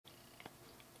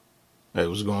Hey,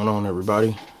 what's going on,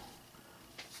 everybody?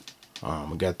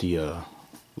 We got the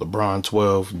Lebron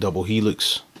 12 double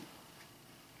Helix.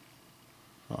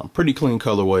 Pretty clean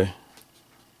colorway.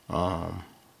 I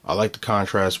like the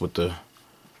contrast with the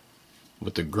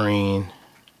green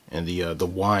and the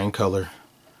wine color.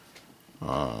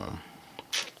 I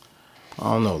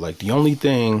don't know, like the only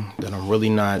thing that I'm really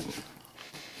not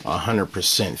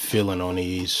 100% feeling on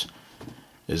these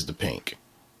is the pink.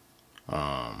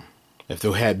 If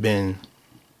there had been,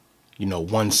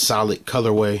 one solid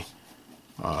colorway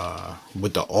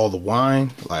with all the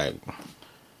wine, like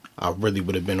I really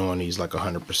would have been on these like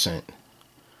 100%.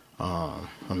 I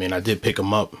mean, I did pick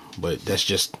them up, but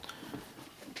that's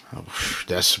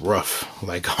rough.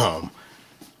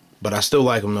 But I still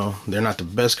like them though. They're not the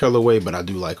best colorway, but I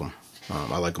do like them.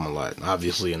 I like them a lot.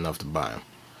 Obviously enough to buy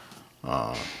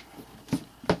them.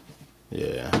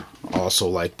 Yeah. Also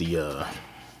like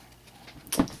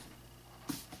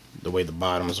the way the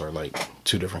bottoms are like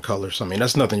two different colors. I mean,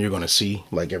 that's nothing you're gonna see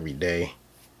like every day,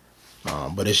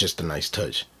 but it's just a nice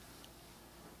touch.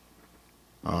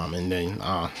 And then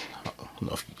I don't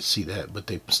know if you can see that, but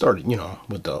they started,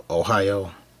 with the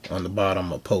Ohio on the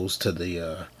bottom opposed to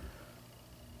the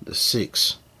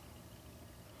 6.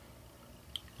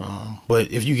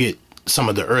 But if you get some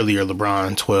of the earlier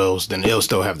Lebron 12s, then they'll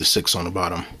still have the 6 on the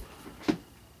bottom.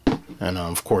 And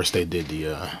of course they did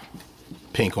the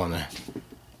pink on the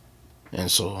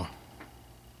insole.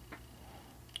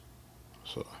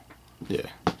 So yeah,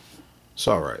 it's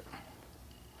all right.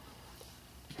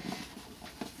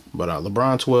 But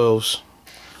LeBron 12s,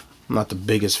 I'm not the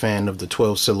biggest fan of the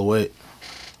 12 silhouette.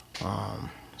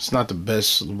 It's not the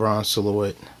best LeBron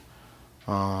silhouette.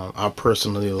 I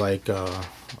personally like a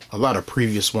lot of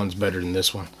previous ones better than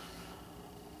this one.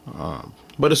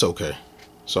 But it's okay.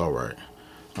 It's all right.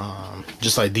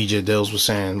 Just like DJ Dales was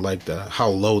saying, like how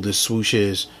low this swoosh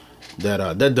is,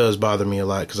 that does bother me a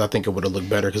lot, because I think it would have looked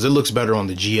better, because it looks better on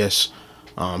the GS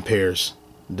pairs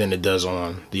than it does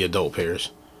on the adult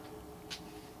pairs.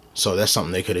 So that's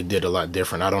something they could have did a lot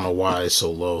different. I don't know why it's so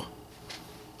low,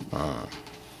 but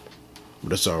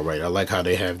it's all right. I like how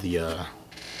they have the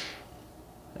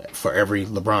for every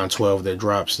LeBron 12 that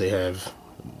drops, they have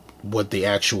what the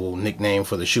actual nickname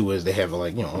for the shoe is. They have it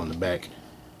like, on the back.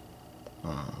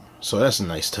 So that's a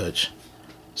nice touch.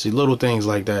 See, little things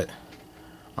like that.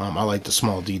 I like the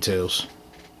small details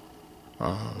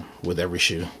with every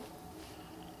shoe.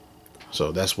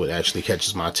 So that's what actually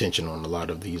catches my attention on a lot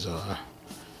of these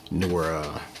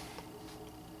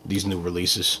these new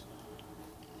releases.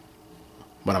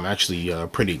 But I'm actually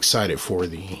pretty excited for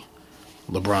the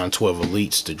LeBron 12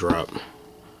 Elites to drop.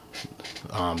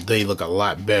 They look a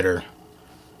lot better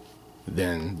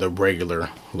than the regular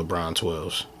LeBron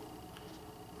 12s.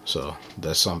 So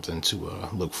that's something to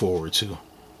look forward to.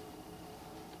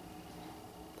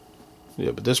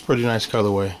 Yeah, but that's pretty nice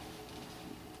colorway.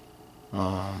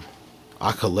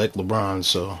 I collect LeBron,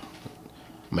 so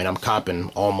I mean, I'm copping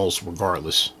almost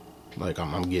regardless. Like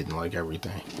I'm getting like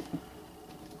everything.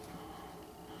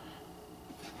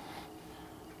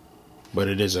 But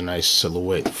it is a nice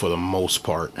silhouette for the most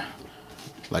part.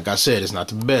 Like I said, it's not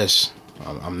the best.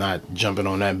 I'm not jumping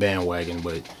on that bandwagon,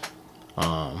 but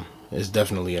it's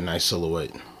definitely a nice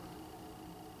silhouette.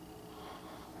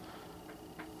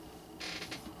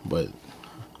 But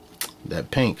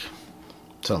that pink,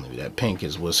 I'm telling you, that pink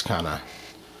is what's kind of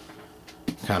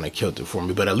killed it for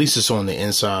me. But at least it's on the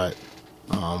inside.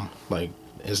 Like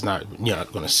it's not, you're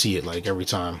not gonna see it like every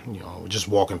time, just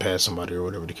walking past somebody or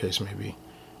whatever the case may be.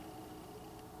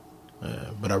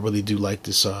 But I really do like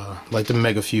this, like the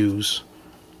Mega Fuse.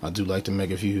 I do like the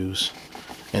Mega Fuse,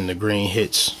 and the green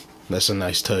hits. That's a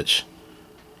nice touch.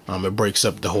 It breaks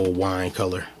up the whole wine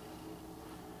color.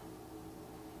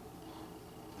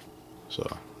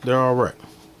 So they're all right.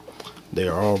 They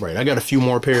are all right. I got a few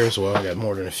more pairs. Well, I got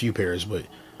more than a few pairs, but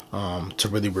to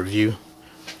really review,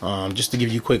 just to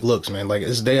give you quick looks, man. Like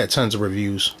they got tons of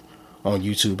reviews on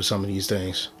YouTube of some of these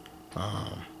things.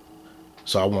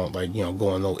 So I won't go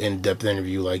on no in-depth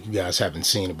interview like you guys haven't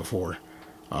seen it before.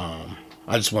 I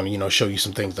just want to show you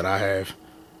some things that I have,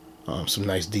 some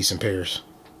nice decent pairs.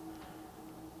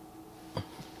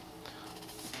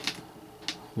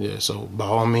 Yeah, so by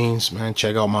all means, man,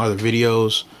 check out my other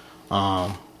videos.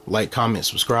 Like, comment,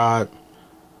 subscribe.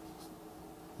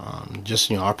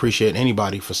 Just I appreciate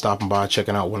anybody for stopping by,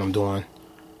 checking out what I'm doing.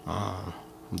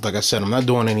 Like I said, I'm not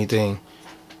doing anything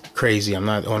crazy. I'm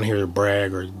not on here to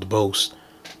brag or to boast.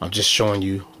 I'm just showing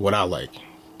you what I like.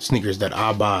 Sneakers that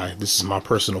I buy. This is my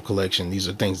personal collection. These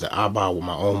are things that I buy with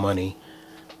my own money.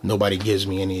 Nobody gives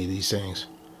me any of these things.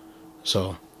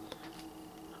 So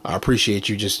I appreciate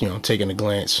you just taking a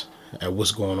glance at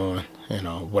what's going on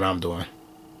and what I'm doing.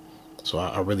 So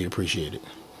I really appreciate it.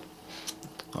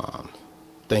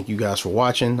 Thank you guys for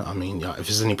watching. I mean, if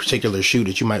there's any particular shoe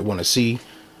that you might want to see,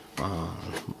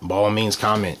 by all means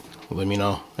comment. Let me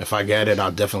know. If I get it,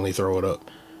 I'll definitely throw it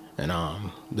up and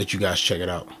let you guys check it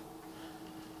out.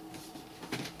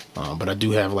 But I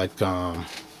do have like a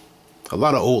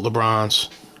lot of old LeBrons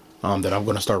that I'm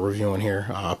going to start reviewing here.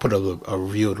 I put a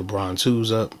review of LeBron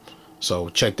 2s up, so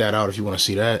check that out if you want to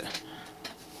see that.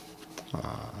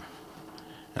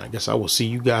 And I guess I will see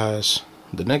you guys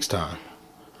the next time.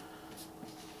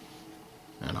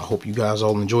 And I hope you guys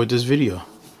all enjoyed this video.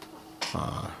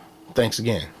 Thanks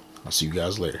again. I'll see you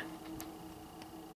guys later.